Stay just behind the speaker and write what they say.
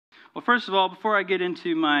Well, first of all, before I get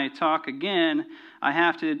into my talk again, I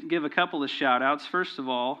have to give a couple of shout-outs. First of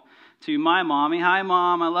all, to my mommy. Hi,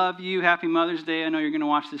 Mom. I love you. Happy Mother's Day. I know you're going to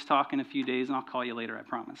watch this talk in a few days, and I'll call you later, I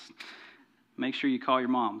promise. Make sure you call your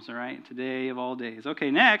moms, all right? Today of all days. Okay,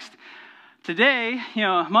 next. Today,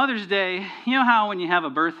 Mother's Day, you know how when you have a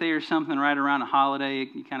birthday or something right around a holiday,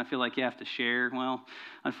 you kind of feel like you have to share? Well,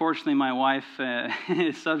 unfortunately, my wife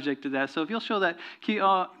is subject to that. So if you'll show that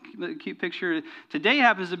cute picture. Today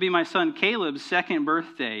happens to be my son Caleb's second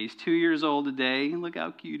birthday. He's 2 years old today. Look how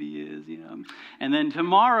cute he is, And then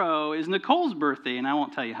tomorrow is Nicole's birthday, and I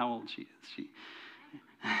won't tell you how old she is.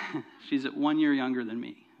 She's 1 year younger than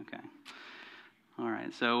me, okay? All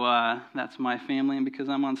right, so that's my family, and because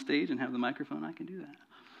I'm on stage and have the microphone, I can do that.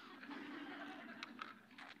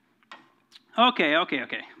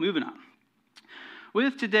 Okay, moving on.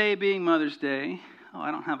 With today being Mother's Day,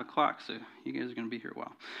 I don't have a clock, so you guys are going to be here a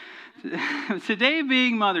while. Today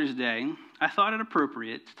being Mother's Day, I thought it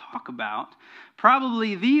appropriate to talk about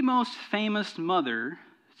probably the most famous mother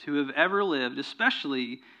to have ever lived,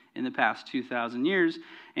 especially in the past 2,000 years,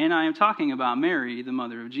 and I am talking about Mary, the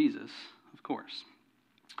mother of Jesus, of course.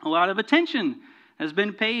 A lot of attention has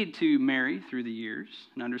been paid to Mary through the years,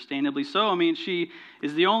 and understandably so. I mean, she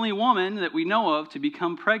is the only woman that we know of to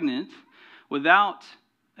become pregnant without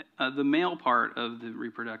the male part of the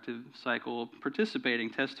reproductive cycle participating,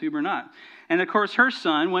 test tube or not. And of course, her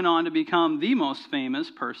son went on to become the most famous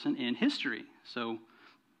person in history. So,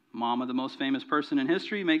 mom of the most famous person in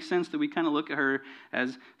history, makes sense that we kind of look at her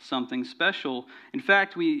as something special. In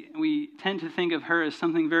fact, we tend to think of her as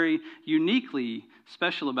something very uniquely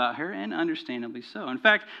special about her, and understandably so. In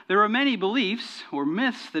fact, there are many beliefs or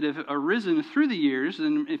myths that have arisen through the years,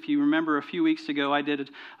 and if you remember a few weeks ago, I did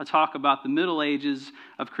a talk about the Middle Ages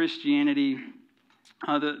of Christianity,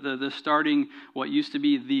 the starting what used to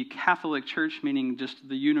be the Catholic Church, meaning just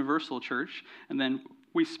the universal church, and then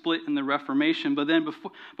we split in the Reformation. But then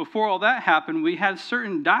before all that happened, we had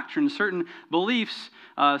certain doctrines, certain beliefs,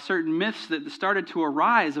 certain myths that started to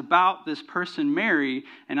arise about this person, Mary,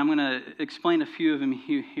 and I'm going to explain a few of them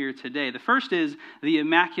here today. The first is the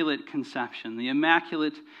Immaculate Conception. The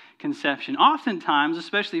Immaculate Conception. Oftentimes,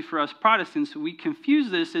 especially for us Protestants, we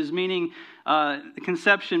confuse this as meaning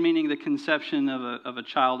conception, meaning the conception of a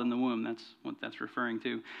child in the womb. That's what that's referring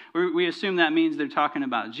to. We assume that means they're talking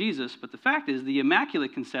about Jesus, but the fact is the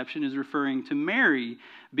Immaculate Conception is referring to Mary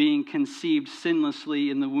being conceived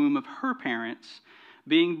sinlessly in the womb of her parents,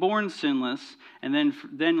 being born sinless, and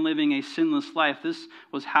then living a sinless life. This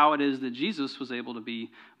was how it is that Jesus was able to be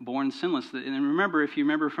born sinless. And remember, if you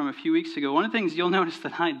remember from a few weeks ago, one of the things you'll notice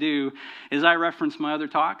that I do is I reference my other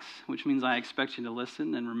talks, which means I expect you to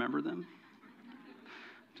listen and remember them.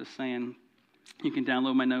 Just saying, you can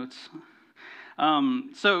download my notes.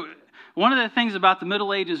 So one of the things about the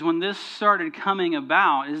Middle Ages when this started coming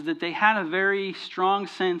about is that they had a very strong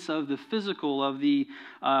sense of the physical,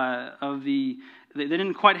 they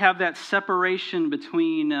didn't quite have that separation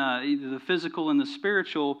between either the physical and the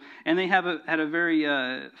spiritual, and they had a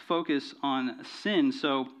very focus on sin.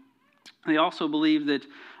 So they also believed that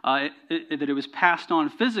that it was passed on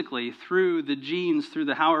physically through the genes, through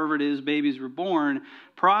the however it is babies were born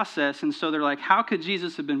process. And so they're like, how could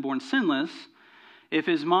Jesus have been born sinless if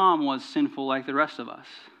his mom was sinful like the rest of us?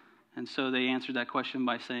 And so they answered that question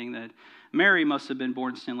by saying that Mary must have been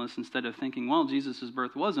born sinless, instead of thinking, well, Jesus'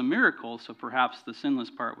 birth was a miracle, so perhaps the sinless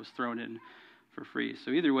part was thrown in for free.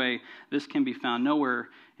 So either way, this can be found nowhere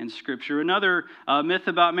in Scripture. Another myth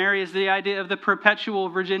about Mary is the idea of the perpetual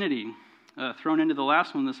virginity. Thrown into the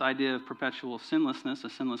last one, this idea of perpetual sinlessness, a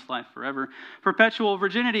sinless life forever. Perpetual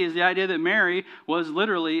virginity is the idea that Mary was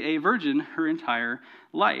literally a virgin her entire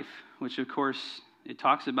life, which of course it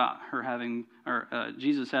talks about her having, or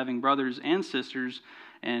Jesus having brothers and sisters,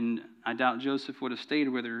 and I doubt Joseph would have stayed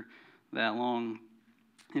with her that long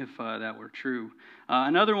if that were true.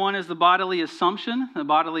 Another one is the bodily assumption. The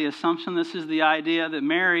bodily assumption, this is the idea that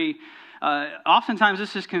Mary, oftentimes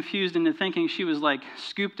this is confused into thinking she was like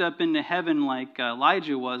scooped up into heaven like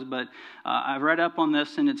Elijah was, but I've read up on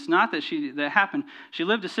this, and it's not that happened. She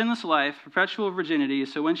lived a sinless life, perpetual virginity,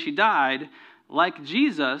 so when she died, like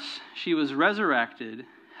Jesus, she was resurrected,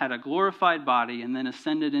 had a glorified body, and then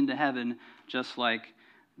ascended into heaven just like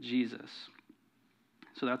Jesus.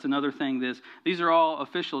 So that's another thing. These are all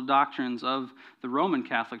official doctrines of the Roman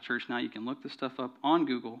Catholic Church. Now you can look this stuff up on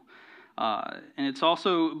Google. And it's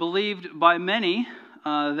also believed by many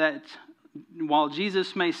that while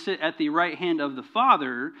Jesus may sit at the right hand of the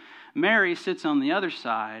Father, Mary sits on the other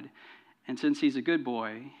side. And since he's a good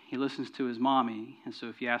boy, he listens to his mommy. And so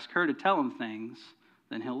if you ask her to tell him things,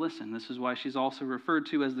 then he'll listen. This is why she's also referred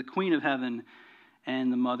to as the Queen of Heaven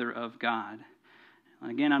and the mother of God.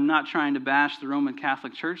 Again, I'm not trying to bash the Roman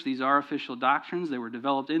Catholic Church. These are official doctrines. They were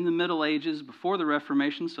developed in the Middle Ages before the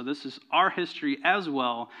Reformation, so this is our history as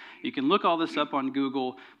well. You can look all this up on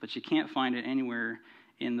Google, but you can't find it anywhere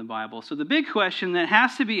in the Bible. So the big question that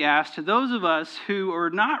has to be asked to those of us who are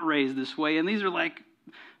not raised this way, and these are like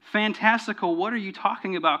fantastical, what are you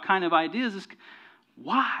talking about kind of ideas, is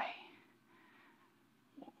why?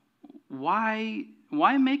 Why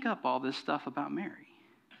make up all this stuff about Mary?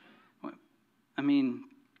 I mean,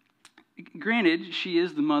 granted, she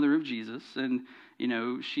is the mother of Jesus, and,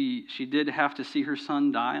 she did have to see her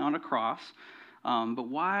son die on a cross, but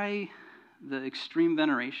why the extreme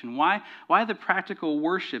veneration? Why the practical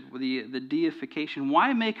worship, the deification?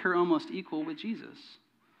 Why make her almost equal with Jesus?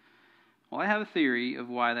 Well, I have a theory of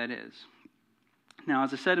why that is. Now,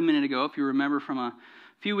 as I said a minute ago, if you remember from a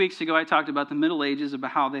few weeks ago, I talked about the Middle Ages,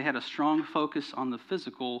 about how they had a strong focus on the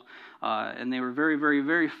physical, and they were very, very,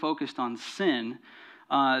 very focused on sin.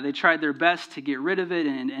 They tried their best to get rid of it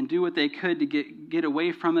and do what they could to get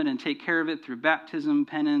away from it and take care of it through baptism,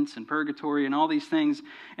 penance, and purgatory, and all these things.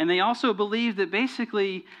 And they also believed that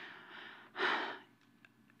basically,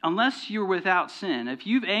 unless you're without sin, if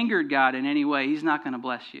you've angered God in any way, He's not going to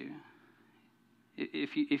bless you.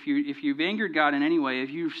 If you've angered God in any way,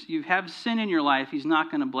 if you have sin in your life, He's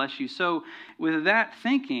not going to bless you. So with that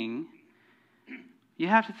thinking, you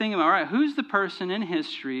have to think about, all right, who's the person in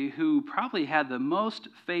history who probably had the most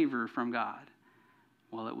favor from God?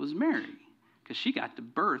 Well, it was Mary, because she got to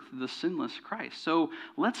birth the sinless Christ. So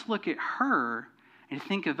let's look at her and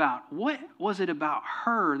think about, what was it about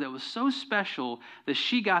her that was so special that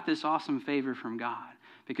she got this awesome favor from God?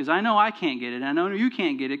 Because I know I can't get it, and I know you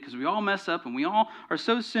can't get it, because we all mess up and we all are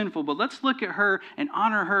so sinful. But let's look at her and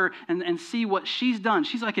honor her and see what she's done.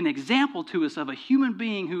 She's like an example to us of a human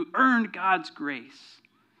being who earned God's grace,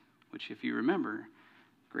 which, if you remember,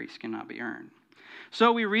 grace cannot be earned.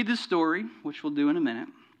 So we read this story, which we'll do in a minute.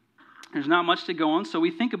 There's not much to go on, so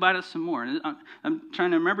we think about it some more. I'm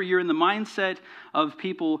trying to remember, you're in the mindset of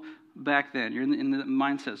people back then. You're in the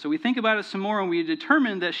mindset. So we think about it some more, and we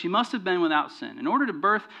determine that she must have been without sin. In order to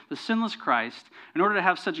birth the sinless Christ, in order to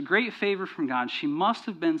have such great favor from God, she must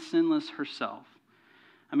have been sinless herself.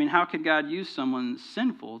 I mean, how could God use someone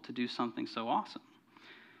sinful to do something so awesome?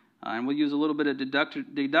 And we'll use a little bit of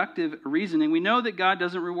deductive reasoning. We know that God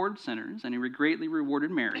doesn't reward sinners, and He greatly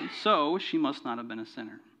rewarded Mary, so she must not have been a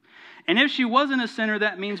sinner. And if she wasn't a sinner,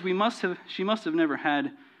 that means she must have never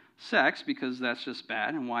had sex, because that's just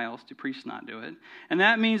bad, and why else do priests not do it? And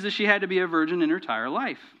that means that she had to be a virgin in her entire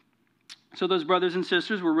life. So those brothers and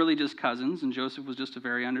sisters were really just cousins, and Joseph was just a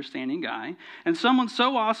very understanding guy. And someone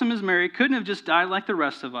so awesome as Mary couldn't have just died like the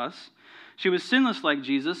rest of us. She was sinless like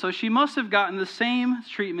Jesus, so she must have gotten the same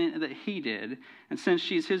treatment that He did. And since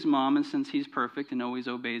she's His mom, and since He's perfect and always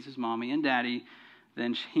obeys His mommy and daddy,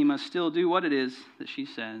 then He must still do what it is that she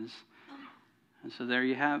says. And so there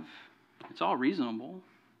you have, it's all reasonable.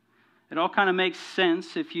 It all kind of makes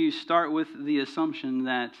sense if you start with the assumption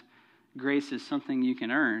that grace is something you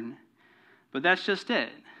can earn. But that's just it.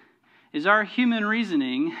 Is our human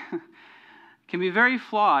reasoning can be very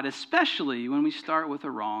flawed, especially when we start with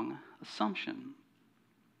a wrong assumption.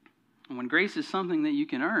 And when grace is something that you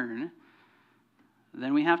can earn,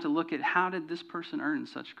 then we have to look at, how did this person earn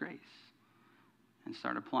such grace? And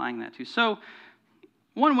start applying that too. So,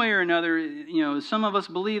 one way or another, some of us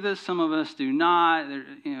believe this, some of us do not.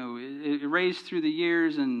 It raised through the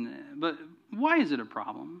years, but why is it a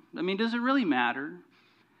problem? I mean, does it really matter?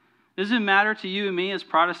 Does it matter to you and me as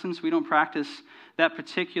Protestants? We don't practice that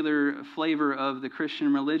particular flavor of the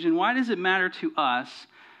Christian religion. Why does it matter to us,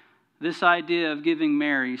 this idea of giving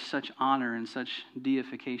Mary such honor and such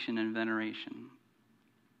deification and veneration?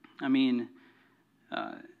 I mean,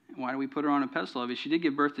 why do we put her on a pedestal? She did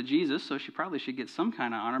give birth to Jesus, so she probably should get some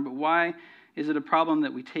kind of honor, but why is it a problem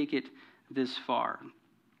that we take it this far?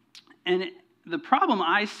 And the problem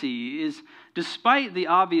I see is, despite the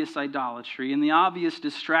obvious idolatry and the obvious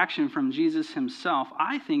distraction from Jesus Himself,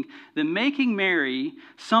 I think that making Mary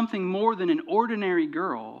something more than an ordinary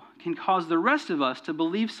girl can cause the rest of us to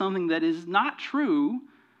believe something that is not true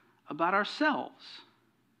about ourselves.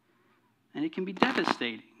 And it can be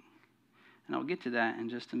devastating. And I'll get to that in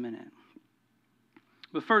just a minute.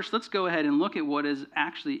 But first, let's go ahead and look at what is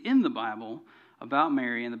actually in the Bible about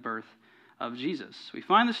Mary and the birth of Jesus. We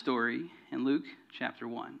find the story in Luke chapter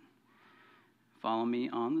 1. Follow me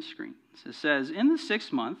on the screen. It says, in the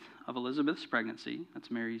 6th month of Elizabeth's pregnancy,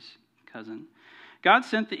 that's Mary's cousin, God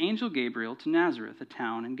sent the angel Gabriel to Nazareth, a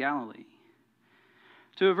town in Galilee,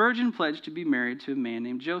 to a virgin pledged to be married to a man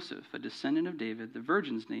named Joseph, a descendant of David. The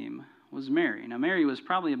virgin's name was Mary. Now, Mary was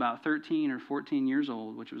probably about 13 or 14 years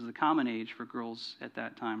old, which was the common age for girls at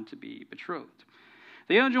that time to be betrothed.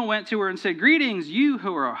 The angel went to her and said, "Greetings, you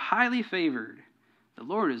who are highly favored. The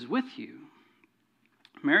Lord is with you."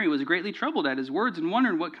 Mary was greatly troubled at his words and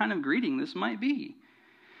wondered what kind of greeting this might be.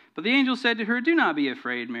 But the angel said to her, "Do not be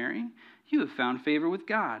afraid, Mary. You have found favor with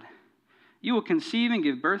God. You will conceive and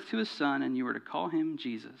give birth to a son, and you are to call him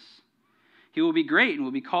Jesus. He will be great and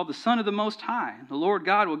will be called the Son of the Most High. The Lord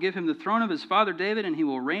God will give him the throne of his father David, and he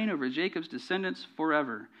will reign over Jacob's descendants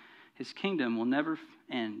forever. His kingdom will never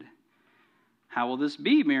end." "How will this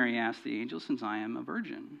be?" Mary asked the angel, "since I am a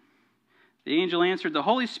virgin?" The angel answered, "The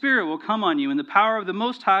Holy Spirit will come on you, and the power of the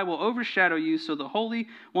Most High will overshadow you, so the Holy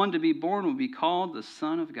One to be born will be called the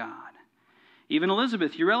Son of God. Even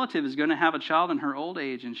Elizabeth, your relative, is going to have a child in her old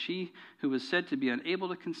age, and she who was said to be unable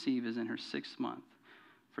to conceive is in her 6th month.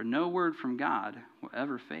 For no word from God will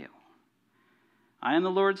ever fail." "I am the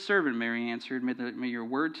Lord's servant," Mary answered. May your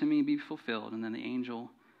word to me be fulfilled." And then the angel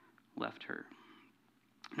left her.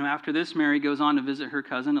 Now, after this, Mary goes on to visit her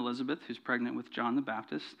cousin Elizabeth, who's pregnant with John the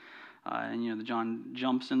Baptist. And John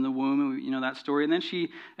jumps in the womb, you know that story. And then she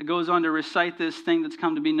goes on to recite this thing that's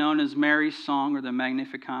come to be known as Mary's Song, or the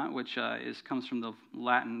Magnificat, which comes from the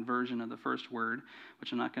Latin version of the first word,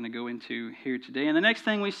 which I'm not going to go into here today. And the next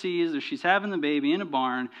thing we see is that she's having the baby in a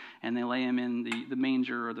barn, and they lay him in the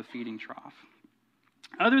manger or the feeding trough.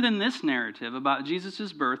 Other than this narrative about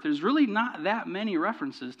Jesus' birth, there's really not that many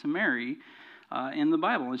references to Mary in the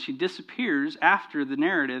Bible, and she disappears after the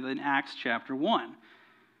narrative in Acts chapter 1.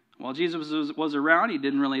 While Jesus was around, he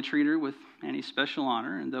didn't really treat her with any special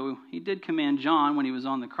honor, and though he did command John when he was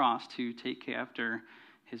on the cross to take after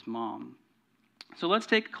his mom. So let's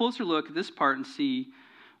take a closer look at this part and see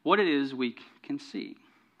what it is we can see.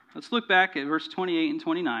 Let's look back at verse 28 and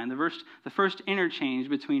 29, the first interchange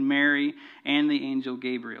between Mary and the angel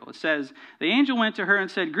Gabriel. It says, "The angel went to her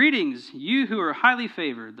and said, 'Greetings, you who are highly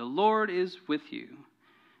favored. The Lord is with you.'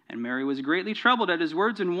 And Mary was greatly troubled at his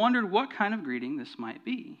words and wondered what kind of greeting this might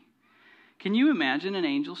be." Can you imagine an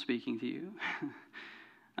angel speaking to you?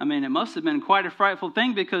 I mean, it must have been quite a frightful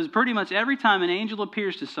thing, because pretty much every time an angel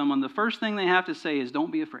appears to someone, the first thing they have to say is, "Don't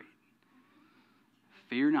be afraid.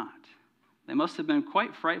 Fear not." They must have been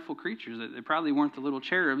quite frightful creatures. They probably weren't the little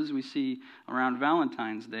cherubs we see around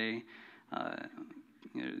Valentine's Day.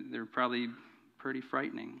 They're probably pretty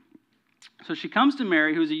frightening. So she comes to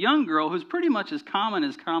Mary, who's a young girl who's pretty much as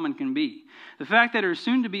common can be. The fact that her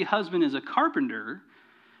soon-to-be husband is a carpenter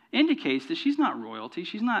indicates that she's not royalty.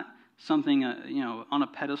 She's not something on a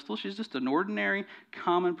pedestal. She's just an ordinary,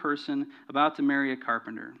 common person about to marry a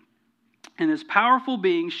carpenter. And this powerful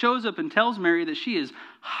being shows up and tells Mary that she is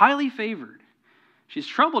highly favored. She's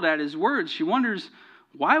troubled at his words. She wonders,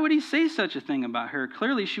 why would he say such a thing about her?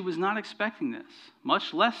 Clearly, she was not expecting this,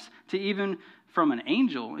 much less to even from an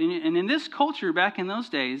angel. And in this culture, back in those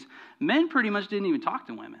days, men pretty much didn't even talk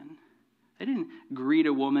to women. They didn't greet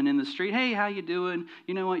a woman in the street. "Hey, how you doing?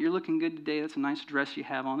 You know what? You're looking good today. That's a nice dress you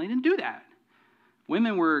have on." They didn't do that.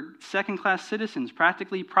 Women were second-class citizens,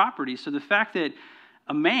 practically property. So the fact that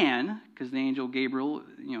a man, because the angel Gabriel,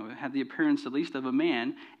 had the appearance at least of a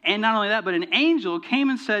man, and not only that, but an angel came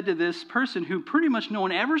and said to this person who pretty much no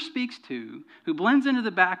one ever speaks to, who blends into the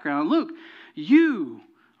background, "Look, you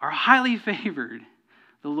are highly favored.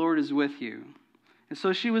 The Lord is with you." And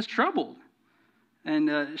so she was troubled.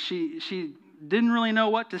 And she didn't really know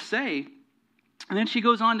what to say. And then he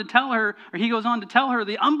goes on to tell her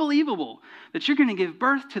the unbelievable, that you're going to give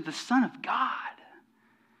birth to the Son of God.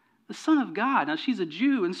 The Son of God. Now, she's a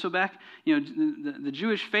Jew, and so back, the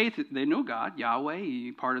Jewish faith, they know God, Yahweh.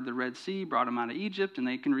 He parted the Red Sea, brought him out of Egypt, and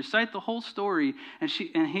they can recite the whole story. And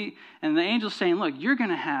the angel's saying, "Look, you're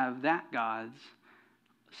going to have that God's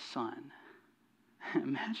son."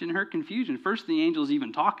 Imagine her confusion. First, the angel's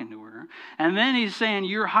even talking to her. And then he's saying,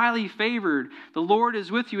 "You're highly favored. The Lord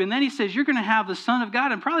is with you." And then he says, "You're going to have the Son of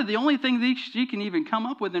God." And probably the only thing that she can even come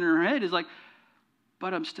up with in her head is like,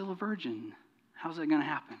 "But I'm still a virgin. How's that going to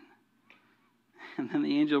happen?" And then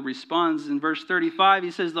the angel responds in verse 35.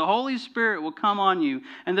 He says, "The Holy Spirit will come on you,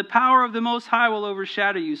 and the power of the Most High will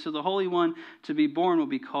overshadow you. So the Holy One to be born will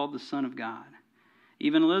be called the Son of God.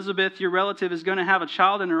 Even Elizabeth, your relative, is going to have a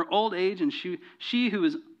child in her old age, and she who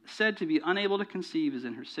is said to be unable to conceive is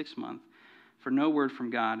in her 6th month. For no word from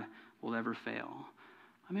God will ever fail."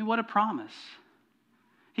 I mean, what a promise.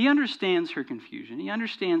 He understands her confusion. He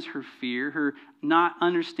understands her fear, her not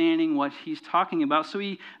understanding what he's talking about. So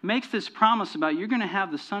he makes this promise about, you're going to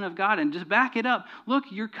have the Son of God. And just back it up. Look,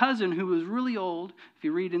 your cousin who was really old, if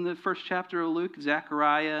you read in the first chapter of Luke,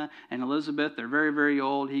 Zechariah and Elizabeth, they're very, very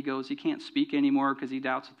old. He can't speak anymore because he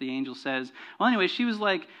doubts what the angel says. Well, anyway, she was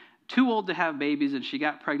like too old to have babies, and she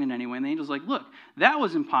got pregnant anyway. And the angel's like, look, that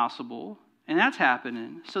was impossible, and that's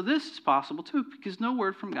happening. So this is possible too, because no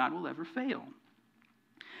word from God will ever fail.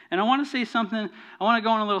 And I want to say something, I want to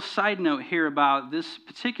go on a little side note here about this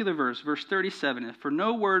particular verse, verse 37. For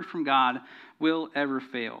no word from God will ever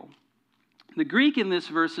fail. The Greek in this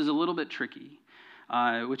verse is a little bit tricky,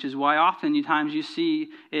 which is why oftentimes you see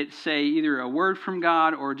it say either a word from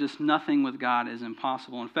God or just nothing with God is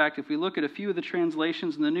impossible. In fact, if we look at a few of the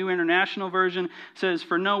translations, in the New International Version says,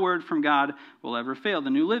 for no word from God will ever fail. The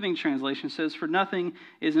New Living Translation says, for nothing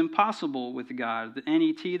is impossible with God. The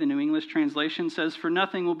NET, the New English Translation, says, for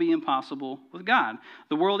nothing will be impossible with God.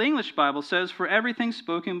 The World English Bible says, for everything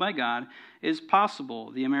spoken by God is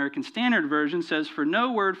possible. The American Standard Version says, for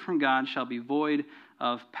no word from God shall be void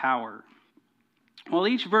of power. While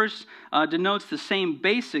each verse denotes the same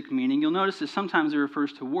basic meaning, you'll notice that sometimes it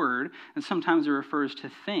refers to word and sometimes it refers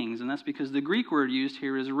to things. And that's because the Greek word used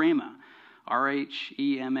here is rhema.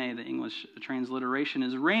 R-H-E-M-A, the English transliteration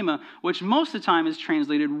is rhema, which most of the time is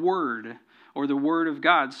translated word or the word of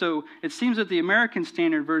God. So it seems that the American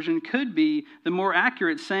Standard Version could be the more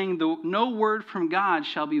accurate, saying, no word from God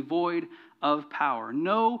shall be void of power.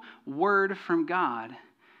 No word from God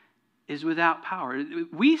is without power.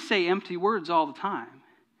 We say empty words all the time,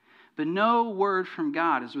 but no word from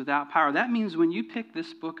God is without power. That means when you pick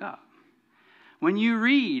this book up, when you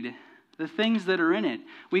read the things that are in it,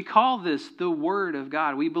 we call this the Word of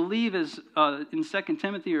God. We believe, as in 2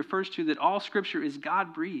 Timothy refers to, that all Scripture is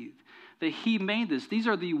God-breathed, that He made this. These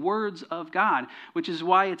are the words of God, which is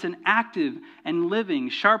why it's an active and living,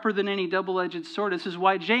 sharper than any double-edged sword. This is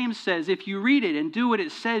why James says, if you read it and do what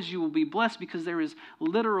it says, you will be blessed, because there is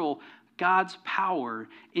literal God's power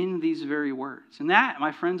in these very words. And that,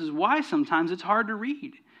 my friends, is why sometimes it's hard to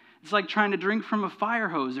read. It's like trying to drink from a fire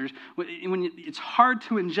hose. It's hard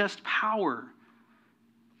to ingest power.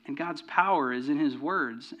 And God's power is in His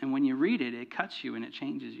words. And when you read it, it cuts you and it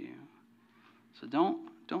changes you. So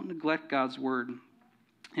don't neglect God's word.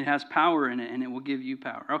 It has power in it, and it will give you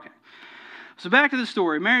power. Okay. So back to the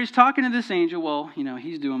story. Mary's talking to this angel. Well,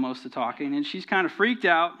 he's doing most of the talking, and she's kind of freaked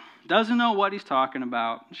out, doesn't know what he's talking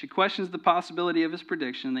about. She questions the possibility of his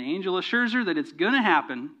prediction. The angel assures her that it's going to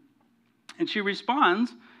happen, and she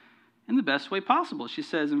responds in the best way possible. She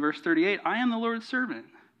says in verse 38, I am the Lord's servant.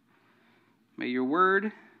 May your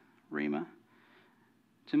word, rhema,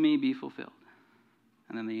 to me be fulfilled.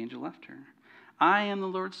 And then the angel left her. I am the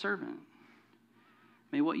Lord's servant.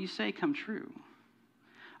 May what you say come true.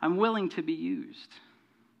 I'm willing to be used.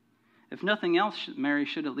 If nothing else, Mary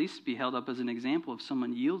should at least be held up as an example of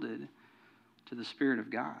someone yielded to the Spirit of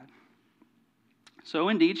God. So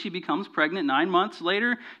indeed, she becomes pregnant 9 months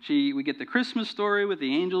later. We get the Christmas story with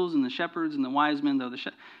the angels and the shepherds and the wise men, though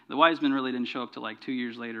the wise men really didn't show up till like 2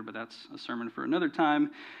 years later, but that's a sermon for another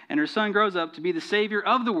time. And her son grows up to be the Savior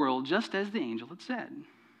of the world, just as the angel had said.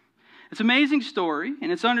 It's an amazing story,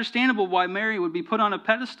 and it's understandable why Mary would be put on a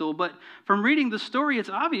pedestal, but from reading the story, it's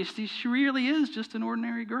obvious she really is just an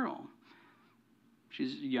ordinary girl.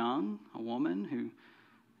 She's young, a woman who,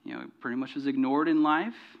 pretty much was ignored in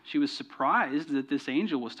life. She was surprised that this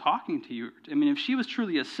angel was talking to you. I mean, if she was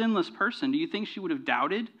truly a sinless person, do you think she would have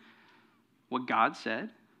doubted what God said?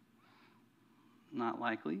 Not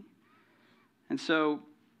likely. And so,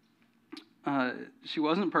 she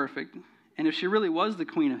wasn't perfect. And if she really was the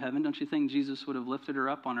Queen of Heaven, don't you think Jesus would have lifted her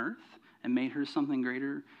up on earth and made her something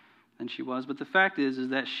greater than she was? But the fact is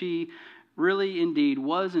that she really indeed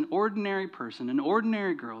was an ordinary person, an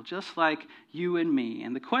ordinary girl, just like you and me.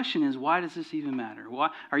 And the question is, why does this even matter? Why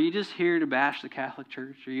are you just here to bash the Catholic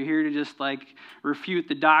Church? Are you here to just refute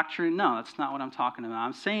the doctrine? No, that's not what I'm talking about.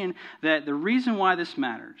 I'm saying that the reason why this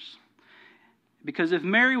matters, because if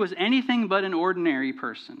Mary was anything but an ordinary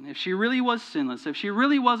person, if she really was sinless, if she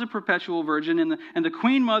really was a perpetual virgin and the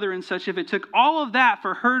Queen Mother and such, if it took all of that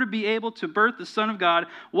for her to be able to birth the Son of God,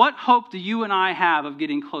 what hope do you and I have of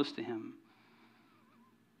getting close to Him?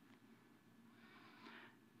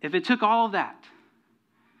 If it took all of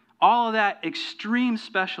that extreme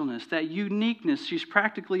specialness, that uniqueness, she's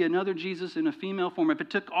practically another Jesus in a female form. If it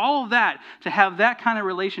took all of that to have that kind of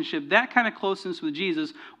relationship, that kind of closeness with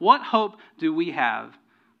Jesus, what hope do we have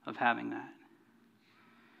of having that?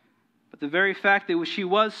 But the very fact that she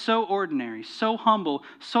was so ordinary, so humble,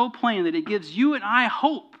 so plain, that it gives you and I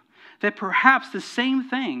hope that perhaps the same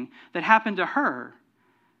thing that happened to her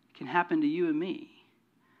can happen to you and me.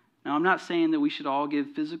 Now, I'm not saying that we should all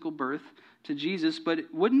give physical birth to Jesus, but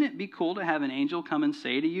wouldn't it be cool to have an angel come and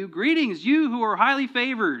say to you, greetings, you who are highly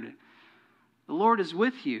favored. The Lord is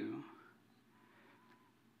with you.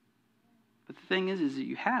 But the thing is that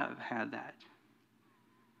you have had that.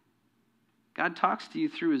 God talks to you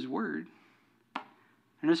through his word.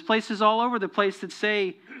 And there's places all over the place that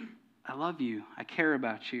say, I love you. I care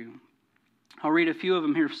about you. I'll read a few of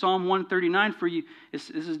them here. Psalm 139 for you. This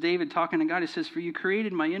is David talking to God. He says, for you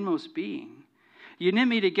created my inmost being. You knit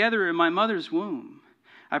me together in my mother's womb.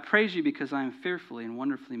 I praise you because I am fearfully and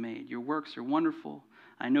wonderfully made. Your works are wonderful.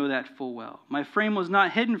 I know that full well. My frame was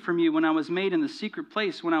not hidden from you when I was made in the secret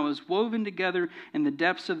place, when I was woven together in the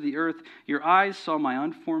depths of the earth. Your eyes saw my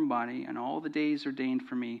unformed body, and all the days ordained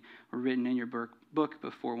for me were written in your book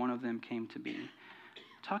before one of them came to be.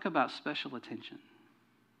 Talk about special attention.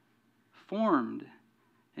 Formed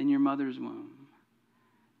in your mother's womb.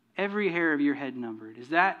 Every hair of your head numbered. Is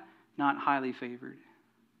that not highly favored?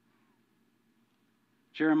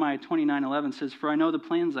 Jeremiah 29:11 says, for I know the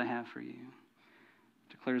plans I have for you,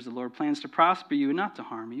 declares the Lord, plans to prosper you and not to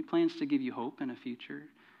harm you, plans to give you hope and a future.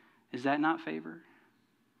 Is that not favor?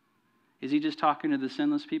 Is he just talking to the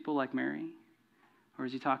sinless people like Mary? Or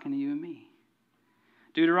is he talking to you and me?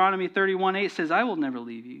 Deuteronomy 31:8 says, I will never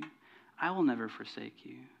leave you. I will never forsake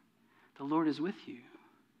you. The Lord is with you.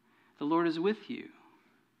 The Lord is with you.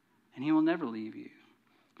 And he will never leave you.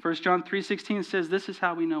 1 John 3:16 says, this is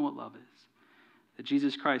how we know what love is. That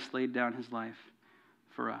Jesus Christ laid down his life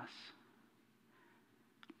for us.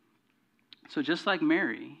 So just like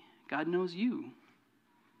Mary, God knows you.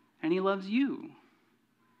 And he loves you.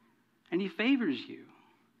 And he favors you.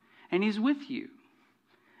 And he's with you.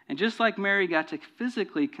 And just like Mary got to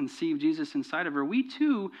physically conceive Jesus inside of her, we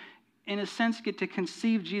too, in a sense, get to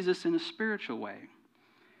conceive Jesus in a spiritual way.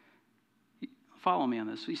 Follow me on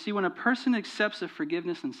this. You see, when a person accepts the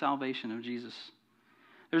forgiveness and salvation of Jesus,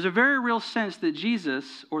 there's a very real sense that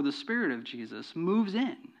Jesus, or the Spirit of Jesus, moves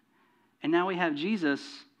in. And now we have Jesus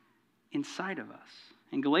inside of us.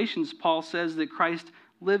 In Galatians, Paul says that Christ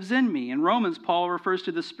lives in me. In Romans, Paul refers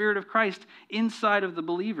to the Spirit of Christ inside of the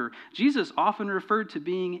believer. Jesus often referred to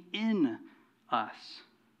being in us.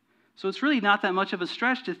 So it's really not that much of a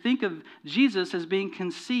stretch to think of Jesus as being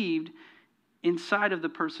conceived inside of the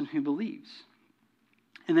person who believes.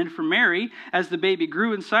 And then for Mary, as the baby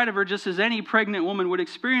grew inside of her, just as any pregnant woman would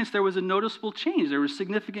experience, there was a noticeable change. There were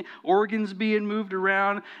significant organs being moved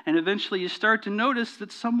around, and eventually you start to notice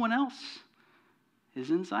that someone else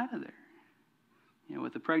is inside of there. You know,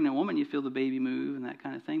 with a pregnant woman, you feel the baby move and that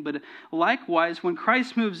kind of thing. But likewise, when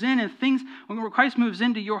Christ moves in when Christ moves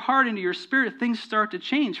into your heart, into your spirit, things start to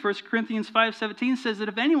change. 1 Corinthians 5:17 says that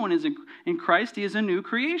if anyone is in Christ, he is a new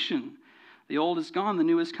creation. The old is gone, the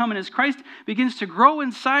new is come. And as Christ begins to grow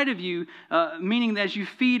inside of you, meaning that as you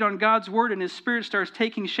feed on God's word and his Spirit starts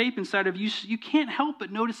taking shape inside of you, you can't help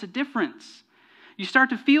but notice a difference. You start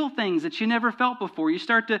to feel things that you never felt before. You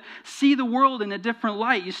start to see the world in a different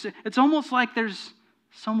light. It's almost like there's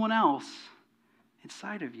someone else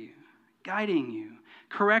inside of you, guiding you,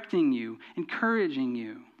 correcting you, encouraging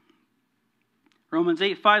you. Romans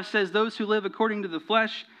 8:5 says, those who live according to the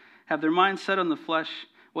flesh have their mind set on the flesh,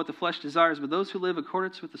 what the flesh desires, but those who live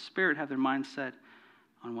accordance with the Spirit have their mind set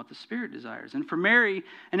on what the Spirit desires. And for Mary,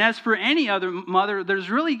 and as for any other mother, there's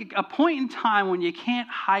really a point in time when you can't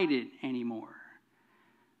hide it anymore.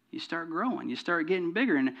 You start growing, you start getting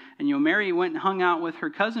bigger. And Mary went and hung out with her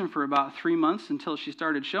cousin for about 3 months until she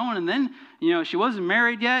started showing. And then, she wasn't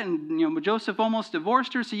married yet, and, Joseph almost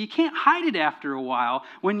divorced her. So you can't hide it after a while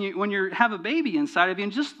when you have a baby inside of you.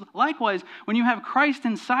 And just likewise, when you have Christ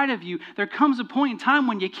inside of you, there comes a point in time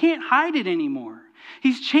when you can't hide it anymore.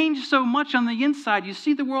 He's changed so much on the inside. You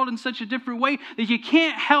see the world in such a different way that you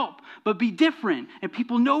can't help but be different. And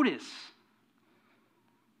people notice.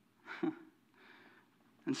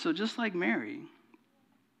 And so just like Mary,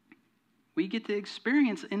 we get to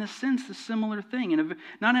experience, in a sense, a similar thing.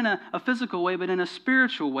 Not in a physical way, but in a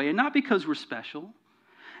spiritual way. And not because we're special.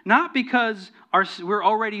 Not because we're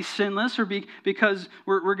already sinless or because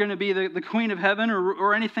we're going to be the queen of heaven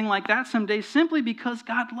or anything like that someday. Simply because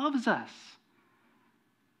God loves us.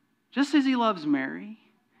 Just as he loves Mary.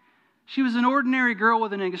 She was an ordinary girl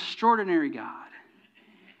with an extraordinary God.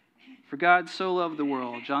 For God so loved the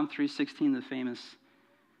world. John 3:16, the famous.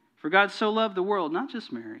 For God so loved the world, not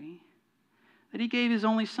just Mary, that he gave his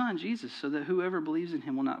only son, Jesus, so that whoever believes in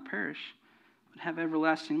him will not perish, but have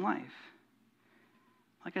everlasting life.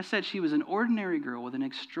 Like I said, she was an ordinary girl with an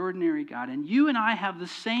extraordinary God. And you and I have the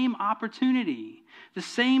same opportunity, the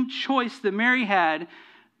same choice that Mary had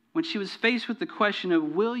when she was faced with the question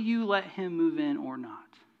of, will you let him move in or not?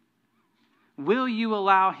 Will you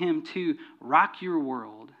allow him to rock your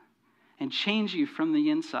world and change you from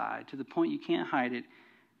the inside to the point you can't hide it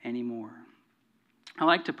anymore? I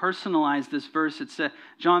like to personalize this verse. It's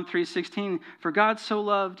John 3:16. For God so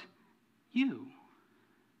loved you.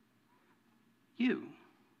 You.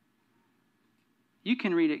 You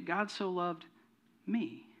can read it, God so loved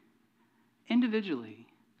me, individually,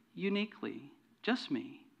 uniquely, just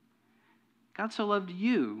me. God so loved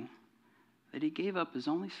you that he gave up his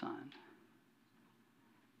only son,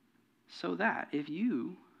 so that if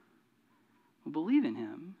you will believe in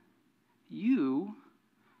him, you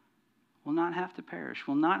will not have to perish,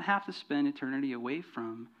 will not have to spend eternity away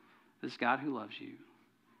from this God who loves you,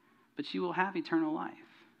 but you will have eternal life.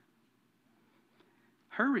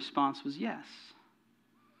 Her response was yes.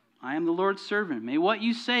 I am the Lord's servant. May what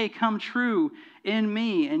you say come true in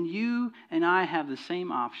me, and you and I have the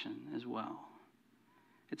same option as well.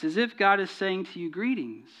 It's as if God is saying to you,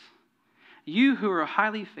 greetings, you who are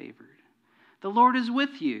highly favored. The Lord is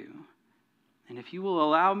with you. And if you will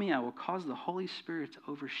allow me, I will cause the Holy Spirit to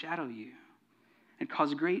overshadow you and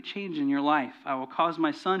cause great change in your life. I will cause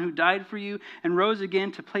my Son who died for you and rose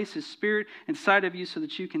again to place his Spirit inside of you so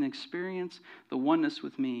that you can experience the oneness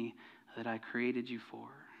with me that I created you for.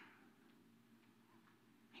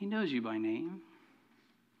 He knows you by name.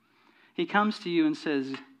 He comes to you and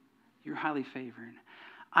says, you're highly favored.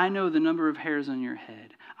 I know the number of hairs on your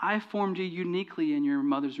head. I formed you uniquely in your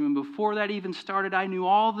mother's womb. Before that even started, I knew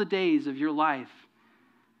all the days of your life.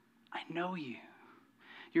 I know you.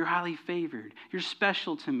 You're highly favored. You're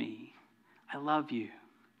special to me. I love you.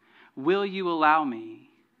 Will you allow me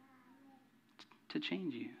to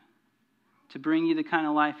change you, to bring you the kind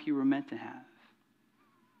of life you were meant to have?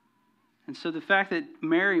 And so the fact that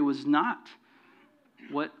Mary was not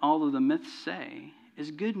what all of the myths say is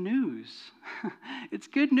good news. It's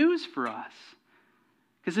good news for us.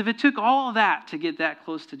 Because if it took all of that to get that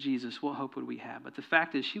close to Jesus, what hope would we have? But the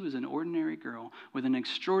fact is, she was an ordinary girl with an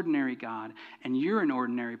extraordinary God, and you're an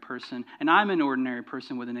ordinary person, and I'm an ordinary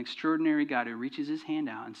person with an extraordinary God who reaches his hand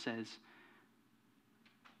out and says,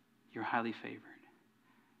 you're highly favored.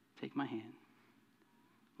 Take my hand.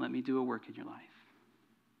 Let me do a work in your life.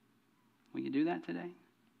 Will you do that today?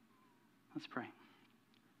 Let's pray.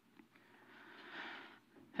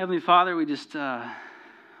 Heavenly Father, we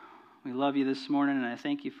love you this morning, and I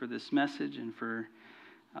thank you for this message and for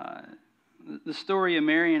the story of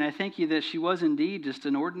Mary, and I thank you that she was indeed just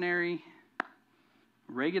an ordinary,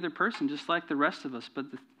 regular person, just like the rest of us. But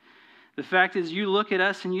the fact is, you look at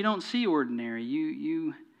us and you don't see ordinary.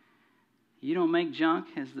 You don't make junk,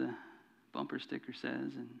 as the bumper sticker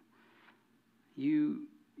says, and you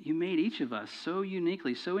made each of us so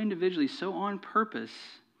uniquely, so individually, so on purpose.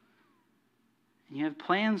 And you have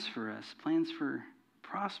plans for us, plans for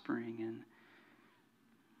prospering,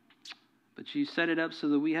 but you set it up so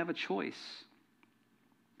that we have a choice.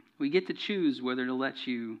 We get to choose whether to let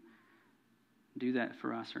you do that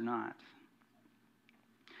for us or not.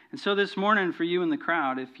 And so this morning, for you in the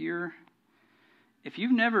crowd, if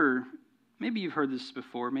you've never, maybe you've heard this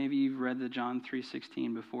before, maybe you've read the John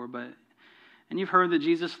 3:16 before, and you've heard that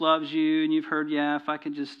Jesus loves you, and you've heard, yeah, if I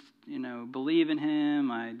could just, believe in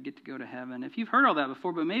him, I'd get to go to heaven. If you've heard all that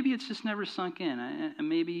before, but maybe it's just never sunk in, and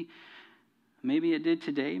maybe it did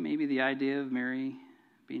today. Maybe the idea of Mary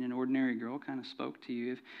being an ordinary girl kind of spoke to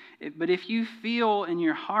you. But if you feel in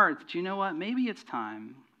your heart that, you know what, maybe it's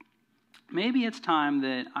time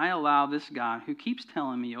that I allow this God who keeps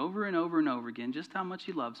telling me over and over and over again just how much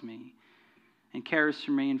he loves me and cares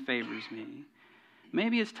for me and favors me.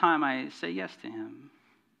 Maybe it's time I say yes to him.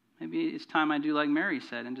 Maybe it's time I do like Mary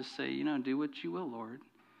said and just say, do what you will, Lord.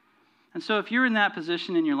 And so if you're in that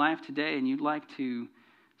position in your life today and you'd like to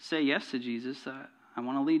say yes to Jesus, I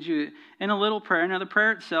want to lead you in a little prayer. Now, the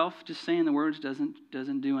prayer itself, just saying the words,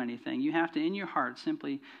 doesn't do anything. You have to, in your heart,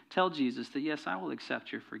 simply tell Jesus that, yes, I will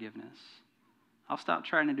accept your forgiveness. I'll stop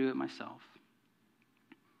trying to do it myself.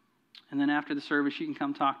 And then after the service, you can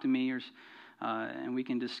come talk to me, and we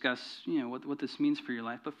can discuss, what this means for your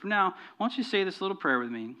life. But for now, why don't you say this little prayer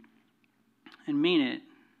with me and mean it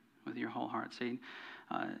with your whole heart. Say,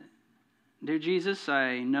 Dear Jesus,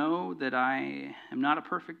 I know that I am not a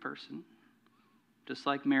perfect person. Just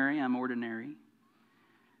like Mary, I'm ordinary.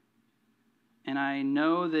 And I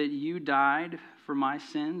know that you died for my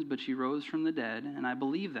sins, but you rose from the dead, and I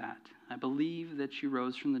believe that. I believe that you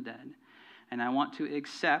rose from the dead. And I want to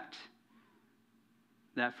accept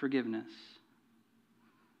that forgiveness.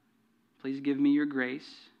 Please give me your grace.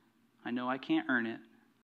 I know I can't earn it,